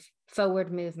of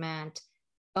forward movement.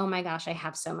 Oh my gosh, I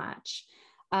have so much.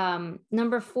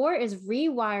 Number 4 is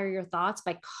rewire your thoughts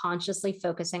by consciously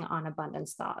focusing on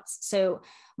abundance thoughts. So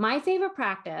my favorite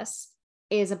practice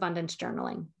is abundance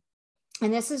journaling.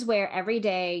 And this is where every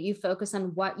day you focus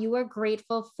on what you are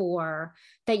grateful for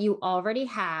that you already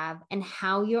have and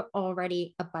how you're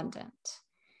already abundant.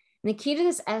 And the key to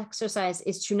this exercise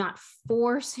is to not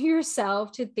force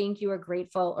yourself to think you are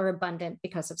grateful or abundant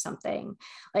because of something.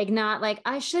 Like, not like,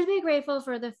 I should be grateful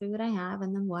for the food I have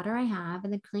and the water I have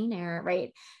and the clean air,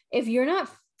 right? If you're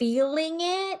not feeling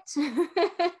it,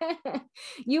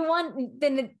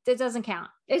 then it doesn't count.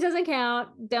 It doesn't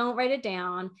count. Don't write it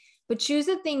down, but choose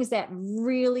the things that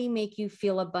really make you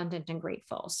feel abundant and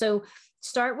grateful. So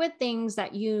start with things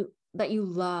that you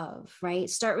love, right?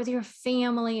 Start with your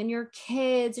family and your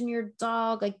kids and your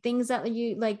dog, like things that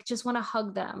you like, just want to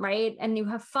hug them, right? And you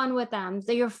have fun with them.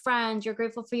 They're your friends. You're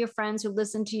grateful for your friends who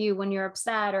listen to you when you're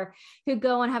upset, or who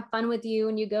go and have fun with you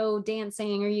and you go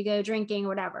dancing or you go drinking or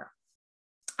whatever.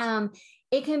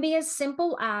 It can be as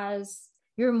simple as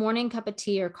your morning cup of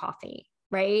tea or coffee,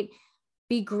 right?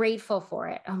 Be grateful for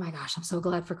it. Oh my gosh, I'm so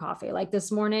glad for coffee. Like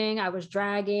this morning I was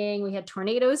dragging, we had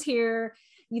tornadoes here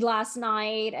last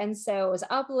night. And so I was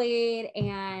up late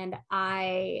and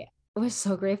I was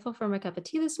so grateful for my cup of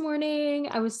tea this morning.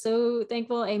 I was so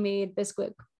thankful I made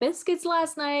biscuits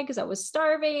last night because I was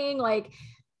starving. Like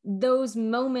those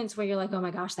moments where you're like, oh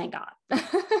my gosh, thank God.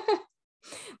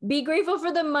 Be grateful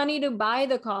for the money to buy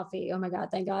the coffee. Oh my God,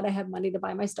 thank God I have money to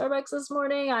buy my Starbucks this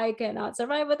morning. I cannot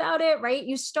survive without it, right?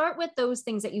 You start with those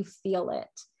things that you feel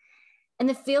it. And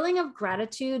the feeling of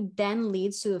gratitude then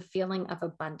leads to a feeling of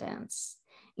abundance.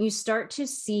 You start to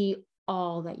see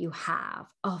all that you have,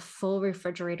 a full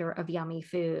refrigerator of yummy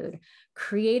food,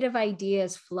 creative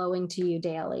ideas flowing to you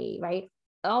daily, right?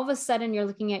 All of a sudden you're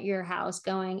looking at your house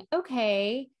going,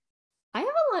 okay, I have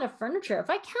a lot of furniture. If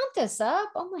I count this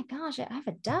up, oh my gosh, I have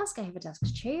a desk, I have a desk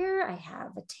chair, I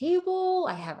have a table,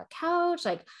 I have a couch.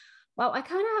 Like, wow, I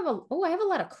kind of have I have a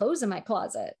lot of clothes in my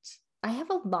closet. I have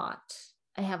a lot.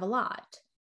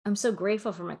 I'm so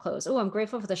grateful for my clothes. Oh, I'm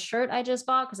grateful for the shirt I just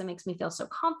bought because it makes me feel so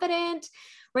confident,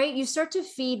 right? You start to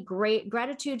feed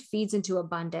gratitude feeds into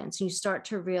abundance. You start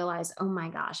to realize, oh my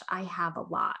gosh, I have a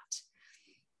lot.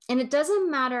 And it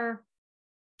doesn't matter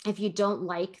if you don't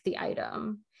like the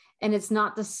item and it's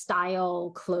not the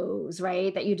style clothes,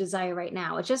 right, that you desire right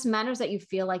now. It just matters that you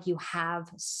feel like you have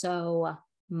so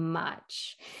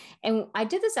much. And I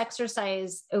did this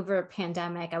exercise over a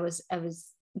pandemic. I was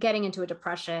getting into a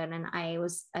depression, and I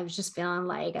was just feeling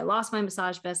like I lost my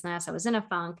massage business. I was in a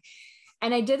funk.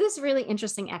 And I did this really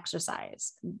interesting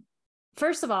exercise.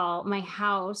 First of all, my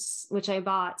house, which I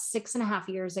bought 6.5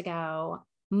 years ago,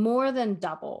 more than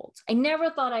doubled. I never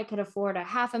thought I could afford a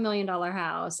 $500,000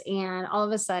 house. And all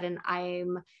of a sudden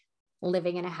I'm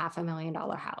living in a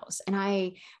 $500,000 house. And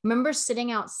I remember sitting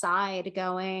outside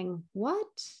going, what?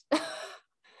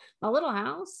 My little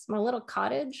house, my little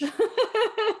cottage.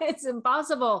 It's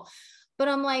impossible. But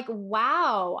I'm like,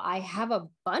 wow, I have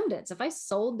abundance. If I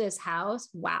sold this house,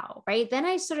 wow. Right. Then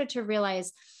I started to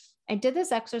realize I did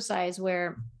this exercise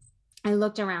where I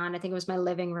looked around, I think it was my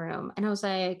living room, and I was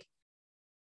like,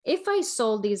 if I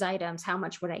sold these items, how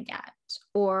much would I get?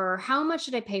 Or how much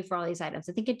should I pay for all these items?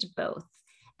 I think it did both.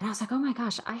 And I was like, oh my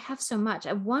gosh, I have so much.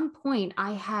 At one point,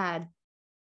 I had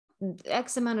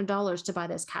X amount of dollars to buy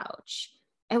this couch.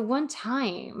 At one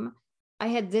time, I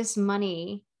had this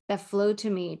money that flowed to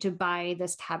me to buy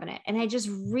this cabinet. And I just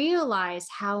realized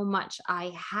how much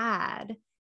I had.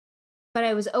 But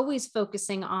I was always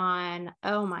focusing on,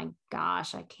 oh my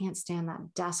gosh, I can't stand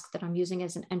that desk that I'm using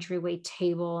as an entryway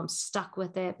table. I'm stuck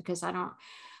with it because I don't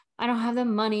have the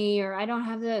money, or I don't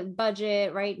have the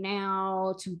budget right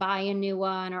now to buy a new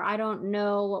one, or I don't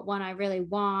know what one I really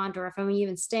want, or if I'm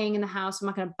even staying in the house, I'm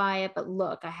not going to buy it. But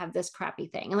look, I have this crappy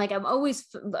thing. And like, I'm always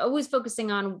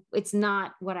focusing on, it's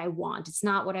not what I want. It's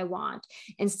not what I want,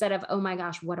 instead of, oh my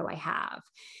gosh, what do I have?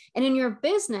 And in your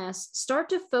business, start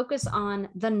to focus on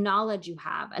the knowledge you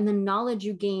have and the knowledge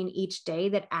you gain each day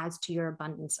that adds to your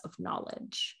abundance of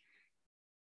knowledge.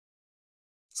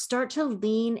 Start to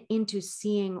lean into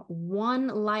seeing one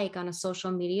like on a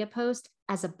social media post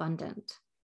as abundant.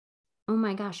 Oh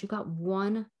my gosh, you got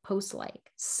one post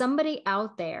like. Somebody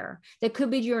out there that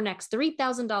could be your next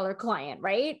 $3,000 client,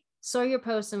 right? Saw your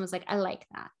post and was like, I like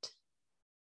that.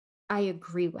 I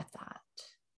agree with that.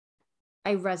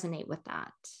 I resonate with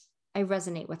that. I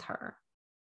resonate with her.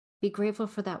 Be grateful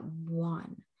for that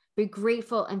one. Be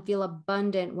grateful and feel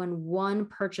abundant when one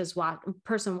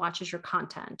person watches your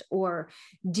content, or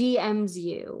DMs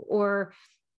you, or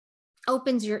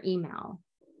opens your email.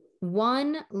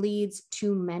 One leads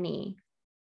to many.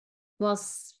 Well,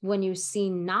 when you see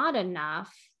not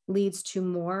enough, leads to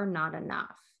more not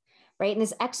enough, right? And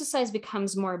this exercise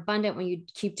becomes more abundant when you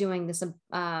keep doing this.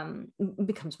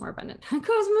 Becomes more abundant. It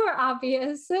goes more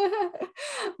obvious.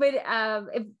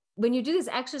 But when you do this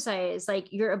exercise,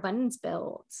 like, your abundance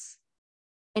builds.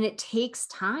 And it takes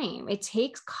time. It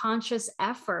takes conscious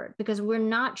effort, because we're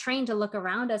not trained to look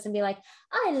around us and be like,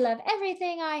 I love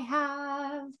everything I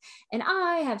have, and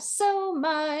I have so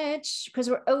much, because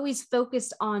we're always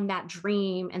focused on that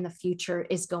dream, and the future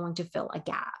is going to fill a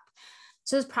gap.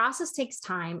 So this process takes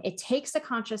time. It takes a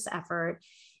conscious effort.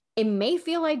 It may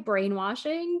feel like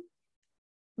brainwashing,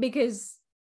 because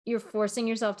you're forcing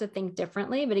yourself to think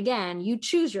differently. But again, you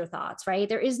choose your thoughts, right?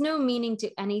 There is no meaning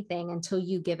to anything until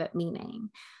you give it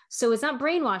meaning. So it's not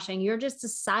brainwashing. You're just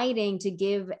deciding to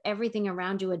give everything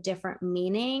around you a different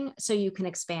meaning so you can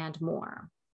expand more.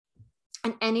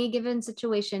 In any given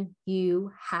situation,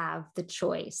 you have the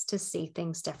choice to see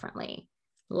things differently,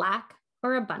 lack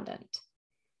or abundant.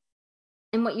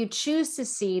 And what you choose to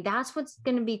see, that's what's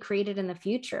going to be created in the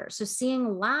future. So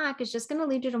seeing lack is just going to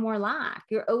lead you to more lack.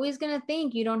 You're always going to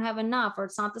think you don't have enough, or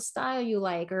it's not the style you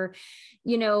like, or,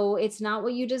 it's not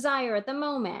what you desire at the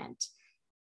moment.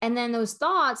 And then those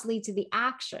thoughts lead to the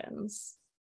actions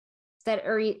that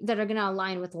are going to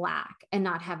align with lack and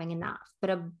not having enough. But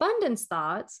abundance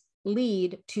thoughts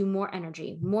lead to more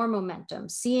energy, more momentum,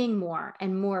 seeing more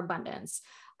and more abundance.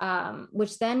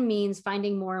 Which then means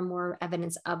finding more and more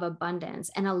evidence of abundance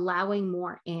and allowing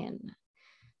more in.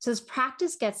 So this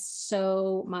practice gets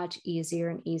so much easier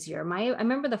and easier. I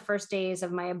remember the first days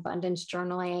of my abundance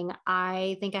journaling,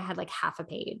 I think I had like half a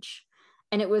page,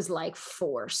 and it was like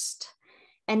forced.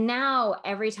 And now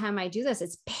every time I do this,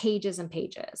 it's pages and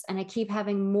pages. And I keep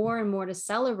having more and more to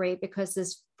celebrate, because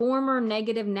this former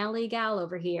negative Nelly gal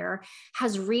over here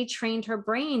has retrained her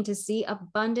brain to see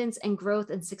abundance and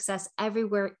growth and success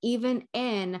everywhere, even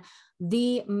in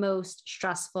the most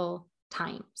stressful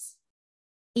times.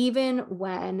 Even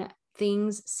when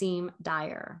things seem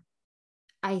dire,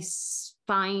 I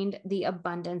find the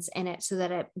abundance in it so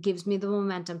that it gives me the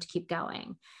momentum to keep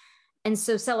going. And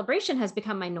so celebration has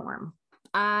become my norm.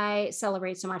 I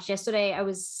celebrate so much. Yesterday, I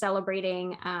was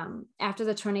celebrating after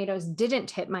the tornadoes didn't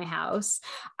hit my house.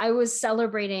 I was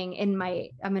celebrating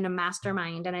I'm in a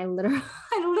mastermind, and I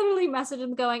literally messaged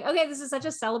them going, okay, this is such a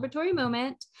celebratory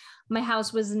moment. My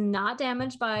house was not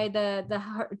damaged by the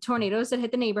tornadoes that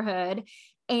hit the neighborhood.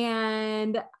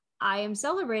 And I am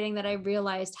celebrating that I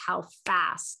realized how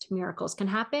fast miracles can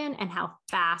happen and how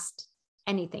fast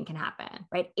anything can happen,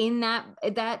 right? In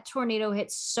that tornado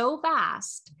hit so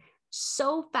fast.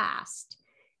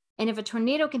 And if a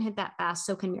tornado can hit that fast,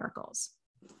 so can miracles.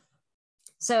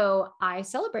 So I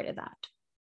celebrated that.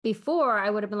 Before, I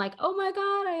would have been like, oh my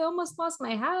God, I almost lost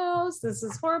my house. This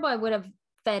is horrible. I would have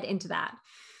fed into that.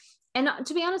 And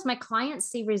to be honest, my clients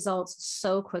see results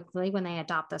so quickly when they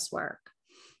adopt this work.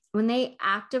 When they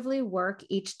actively work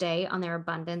each day on their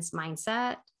abundance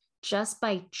mindset, just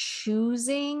by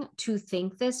choosing to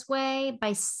think this way,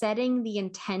 by setting the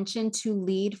intention to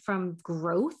lead from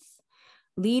growth,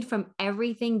 lead from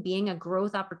everything being a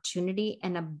growth opportunity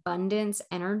and abundance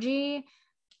energy,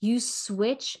 you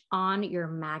switch on your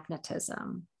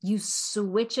magnetism. You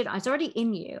switch it on. It's already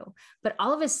in you, but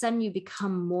all of a sudden you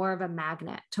become more of a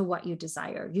magnet to what you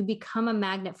desire. You become a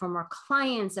magnet for more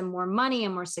clients and more money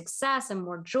and more success and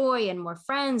more joy and more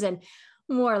friends and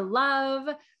more love.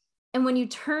 And when you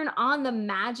turn on the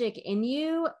magic in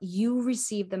you, you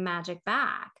receive the magic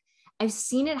back. I've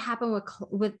seen it happen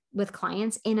with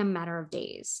clients in a matter of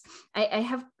days. I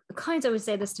have clients always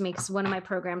say this to me because one of my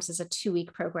programs is a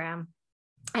 2-week program.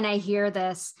 And I hear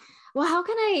this, well, how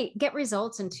can I get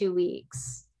results in 2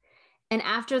 weeks? And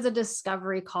after the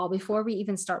discovery call, before we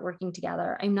even start working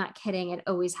together, I'm not kidding, it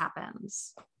always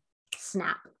happens.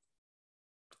 Snap.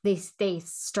 They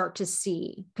start to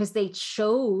see because they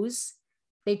chose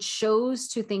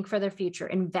to think for their future,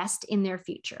 invest in their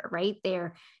future, right?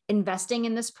 They're investing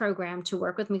in this program to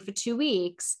work with me for 2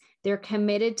 weeks. They're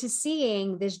committed to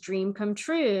seeing this dream come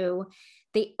true.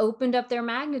 They opened up their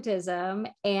magnetism,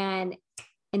 and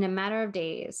in a matter of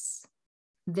days,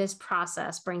 this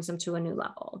process brings them to a new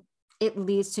level. It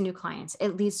leads to new clients.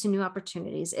 It leads to new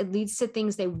opportunities. It leads to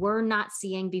things they were not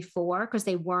seeing before because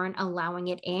they weren't allowing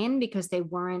it in, because they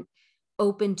weren't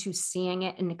open to seeing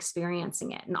it and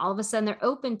experiencing it. And all of a sudden they're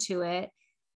open to it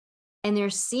and they're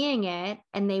seeing it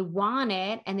and they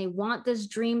want this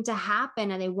dream to happen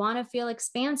and they want to feel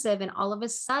expansive. And all of a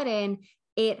sudden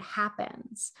it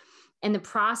happens. And the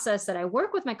process that I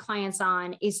work with my clients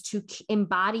on is to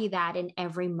embody that in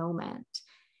every moment.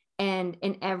 And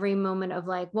in every moment of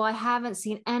like, well, I haven't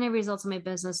seen any results in my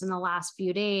business in the last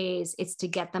few days. It's to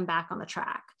get them back on the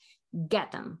track,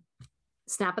 get them,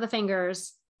 snap of the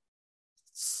fingers,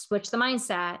 switch the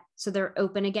mindset so they're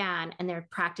open again and they're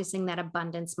practicing that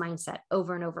abundance mindset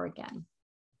over and over again.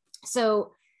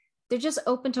 So they're just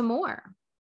open to more.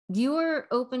 You are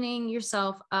opening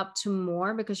yourself up to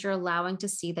more because you're allowing to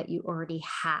see that you already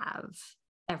have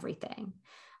everything.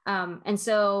 And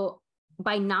so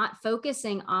by not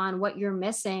focusing on what you're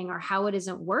missing or how it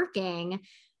isn't working,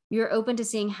 you're open to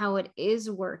seeing how it is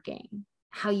working,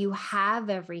 how you have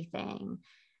everything,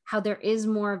 how there is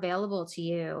more available to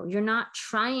you. You're not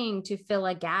trying to fill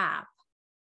a gap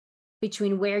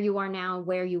between where you are now and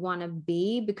where you want to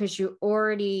be, because you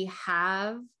already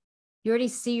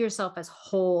see yourself as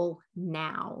whole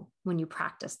now when you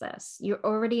practice this. You're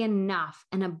already enough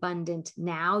and abundant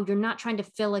now. You're not trying to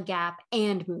fill a gap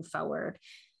and move forward.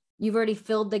 You've already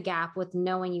filled the gap with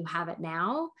knowing you have it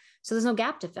now. So there's no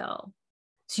gap to fill.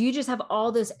 So you just have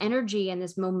all this energy and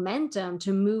this momentum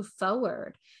to move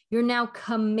forward. You're now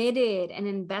committed and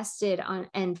invested on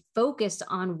and focused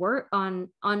on work, on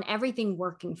everything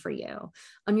working for you,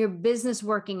 on your business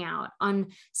working out, on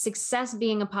success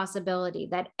being a possibility,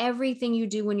 that everything you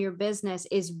do in your business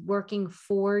is working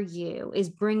for you, is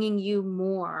bringing you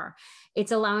more.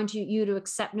 It's allowing you to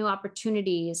accept new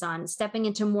opportunities, on stepping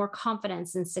into more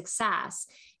confidence and success,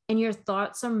 and your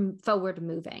thoughts are forward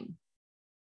moving.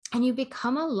 And you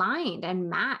become aligned and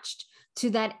matched to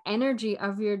that energy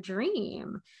of your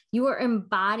dream. You are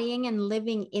embodying and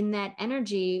living in that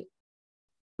energy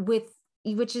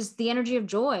which is the energy of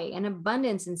joy and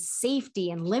abundance and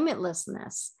safety and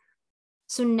limitlessness.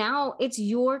 So now it's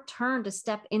your turn to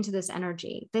step into this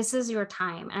energy. This is your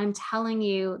time. And I'm telling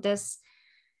you this,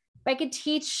 if I could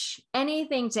teach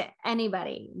anything to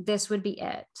anybody, this would be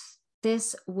it.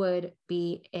 This would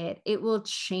be it. It will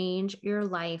change your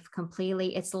life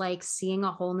completely. It's like seeing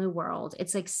a whole new world.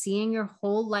 It's like seeing your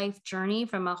whole life journey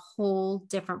from a whole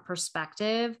different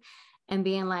perspective and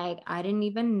being like, I didn't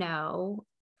even know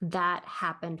that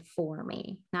happened for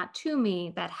me. Not to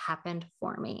me, that happened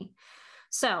for me.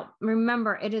 So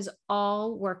remember, it is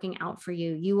all working out for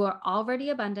you. You are already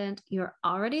abundant. You're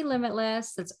already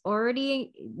limitless. It's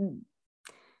already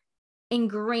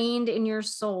ingrained in your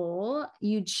soul.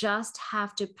 You just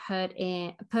have to put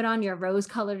on your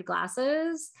rose-colored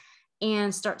glasses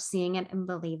and start seeing it and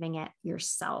believing it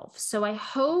yourself. So I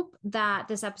hope that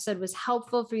this episode was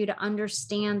helpful for you to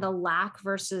understand the lack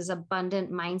versus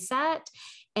abundant mindset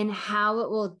and how it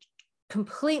will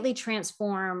completely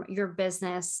transform your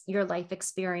business, your life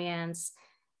experience,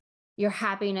 your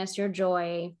happiness, your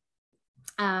joy.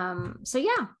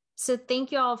 So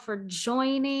thank you all for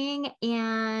joining,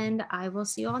 and I will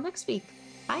see you all next week.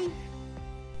 Bye.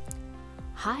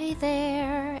 Hi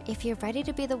there! If you're ready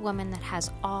to be the woman that has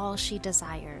all she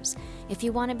desires, if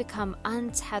you want to become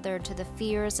untethered to the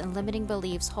fears and limiting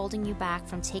beliefs holding you back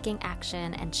from taking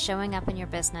action and showing up in your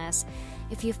business,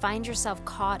 if you find yourself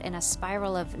caught in a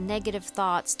spiral of negative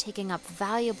thoughts taking up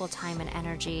valuable time and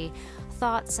energy,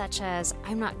 thoughts such as,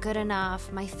 I'm not good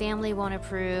enough, my family won't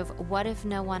approve, what if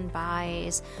no one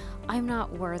buys, I'm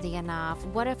not worthy enough,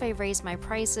 what if I raise my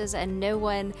prices and no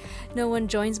one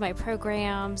joins my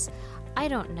programs, I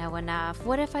don't know enough.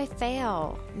 What if I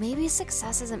fail? Maybe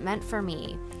success isn't meant for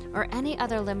me. Or any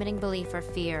other limiting belief or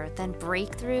fear, then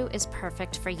Breakthrough is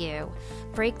perfect for you.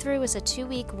 Breakthrough is a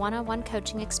 2-week one-on-one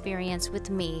coaching experience with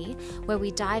me, where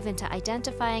we dive into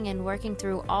identifying and working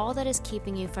through all that is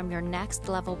keeping you from your next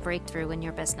level breakthrough in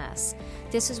your business.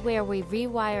 This is where we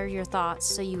rewire your thoughts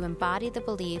so you embody the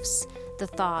beliefs, the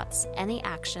thoughts, and the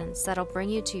actions that'll bring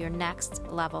you to your next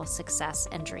level success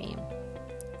and dream.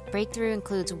 Breakthrough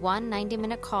includes one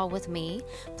 90-minute call with me,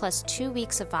 plus 2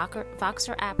 weeks of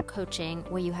Voxer app coaching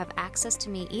where you have access to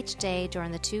me each day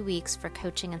during the 2 weeks for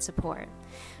coaching and support.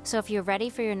 So if you're ready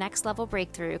for your next level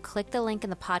breakthrough, click the link in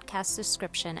the podcast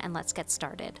description and let's get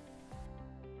started.